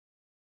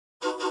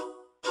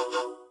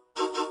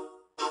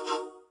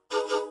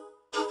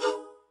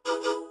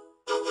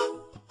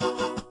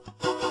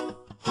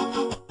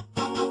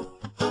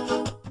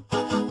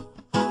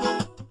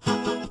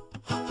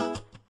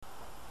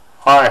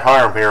Hi,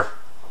 Hiram here.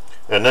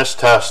 In this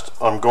test,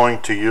 I'm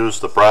going to use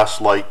the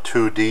Brasslite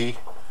II-D.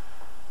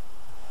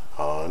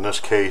 In this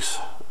case,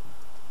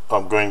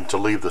 I'm going to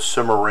leave the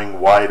simmer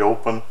ring wide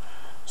open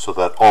so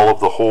that all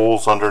of the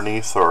holes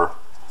underneath are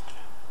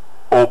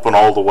open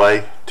all the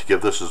way to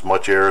give this as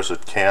much air as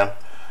it can.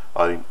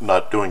 I'm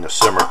not doing a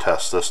simmer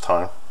test this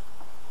time.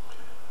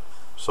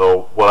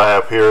 So what I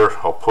have here,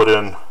 I'll put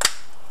in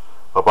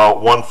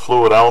about 1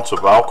 fluid ounce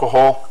of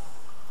alcohol,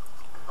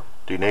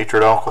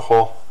 denatured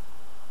alcohol.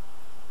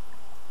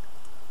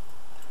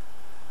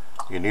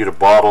 You need a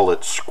bottle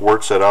that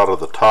squirts it out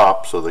of the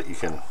top so that you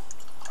can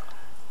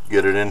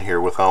get it in here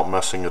without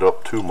messing it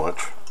up too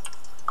much.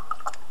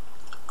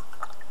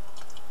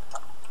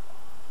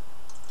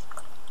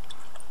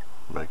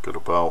 Make it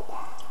about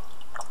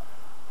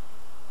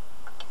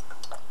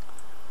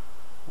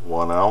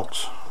 1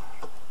 ounce.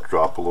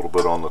 Drop a little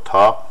bit on the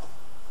top.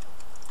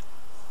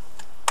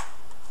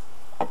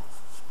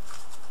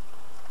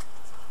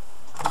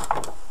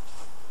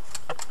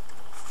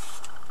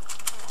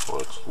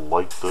 Let's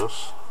light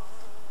this.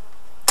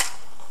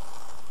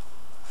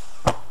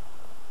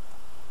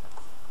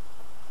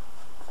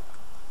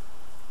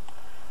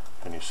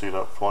 Can you see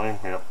that flame?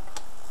 Yep.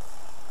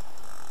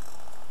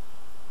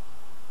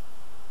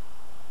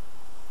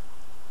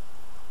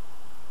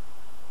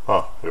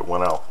 Huh, it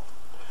went out.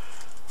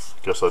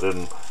 Guess I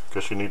didn't.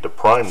 Guess you need to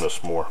prime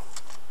this more.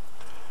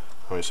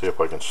 Let me see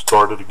if I can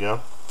start it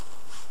again.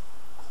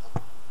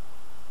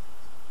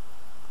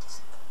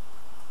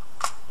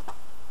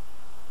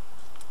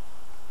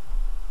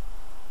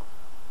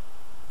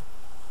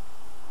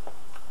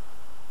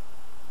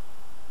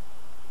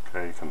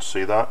 Okay, you can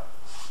see that.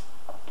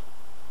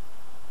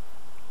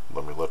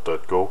 Let me let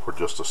that go for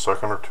just a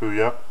second or two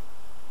yet.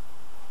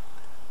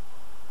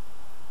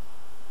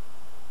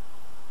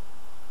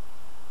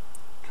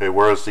 Okay,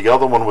 whereas the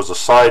other one was a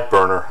side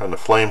burner and the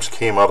flames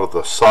came out of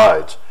the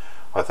sides,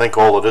 I think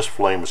all of this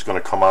flame is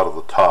going to come out of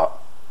the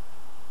top.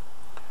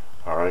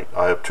 Alright,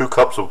 I have 2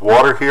 cups of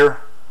water here,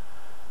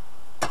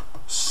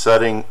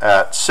 setting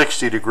at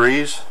 60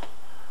 degrees,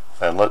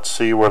 and let's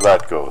see where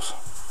that goes.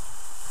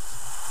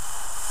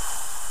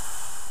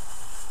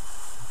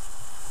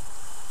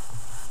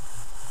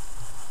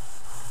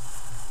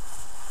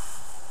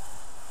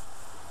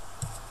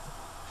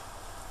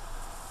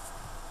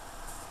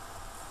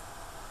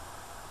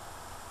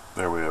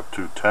 There we have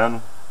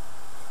 210,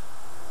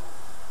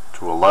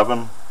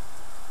 211,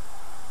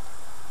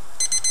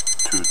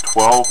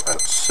 212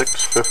 at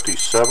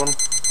 657,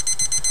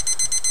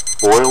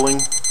 boiling,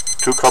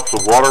 2 cups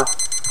of water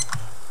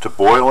to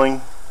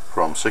boiling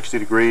from 60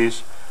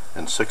 degrees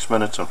in 6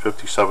 minutes and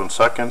 57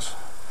 seconds.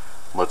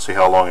 Let's see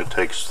how long it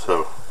takes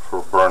for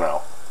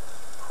burnout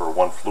for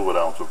 1 fluid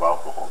ounce of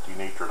alcohol,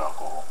 denatured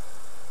alcohol.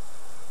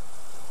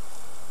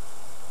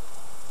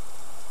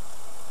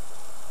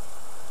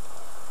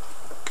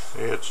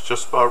 It's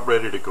just about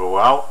ready to go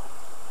out,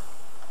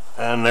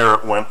 and there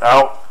it went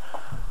out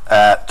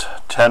at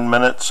 10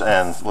 minutes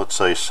and let's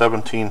say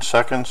 17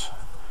 seconds.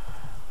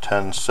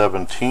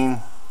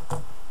 10:17.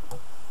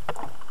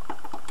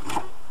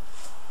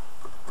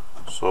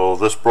 So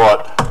this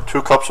brought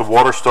 2 cups of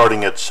water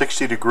starting at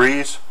 60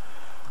 degrees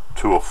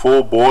to a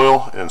full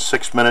boil in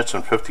 6 minutes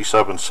and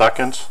 57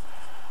 seconds.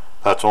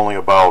 That's only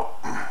about,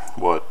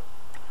 what,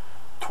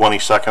 20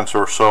 seconds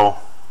or so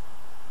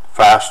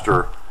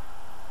faster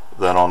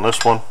than on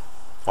this one,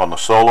 on the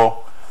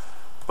solo.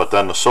 But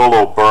then the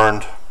solo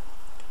burned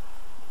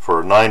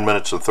for 9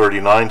 minutes and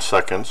 39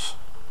 seconds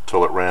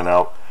till it ran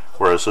out,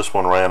 whereas this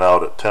one ran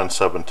out at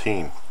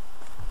 10:17.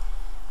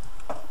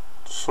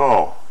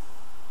 So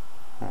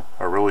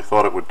I really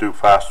thought it would do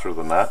faster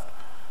than that,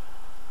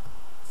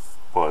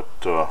 but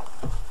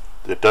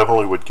it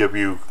definitely would give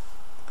you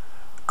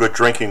good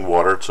drinking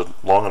water. It's a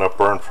long enough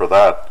burn for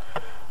that.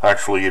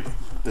 Actually,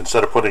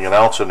 instead of putting 1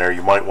 ounce in there,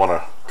 you might want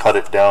to cut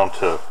it down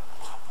to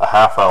a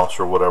 1/2 ounce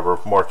or whatever.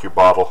 Mark your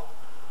bottle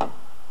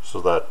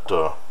so that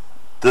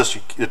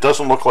it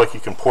doesn't look like you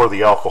can pour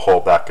the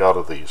alcohol back out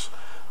of these.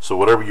 So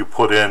whatever you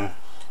put in,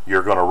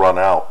 you're going to run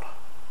out.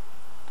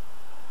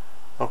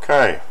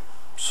 Okay,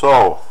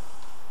 so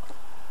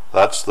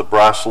that's the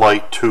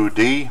Brasslite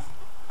II-D.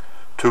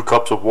 2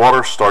 cups of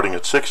water starting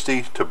at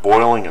 60 to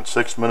boiling in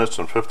 6 minutes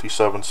and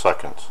 57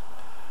 seconds.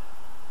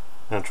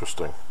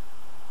 Interesting.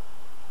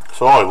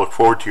 So I look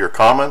forward to your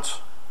comments,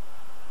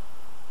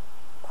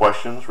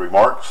 questions,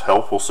 remarks,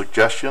 helpful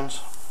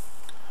suggestions.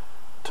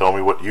 Tell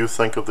me what you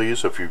think of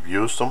these if you've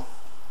used them.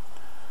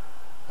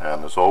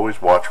 And as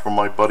always, watch for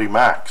my buddy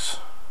Max.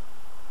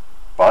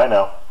 Bye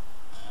now.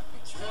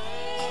 Happy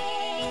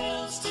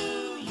trails to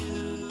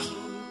you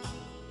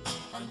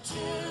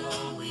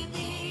until we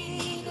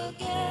meet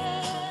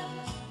again.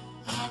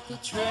 Happy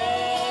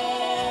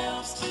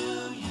trails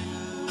to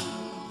you.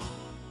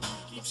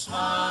 Keep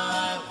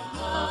smiling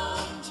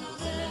until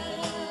then.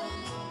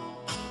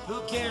 Who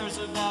cares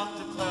about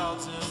the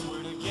clouds if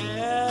we're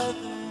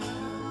together?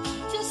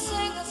 Just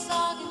sing a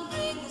song and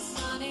bring the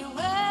sunny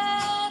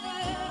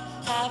weather.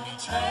 Happy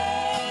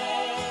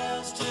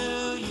trails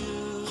to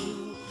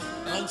you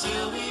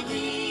until we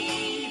meet.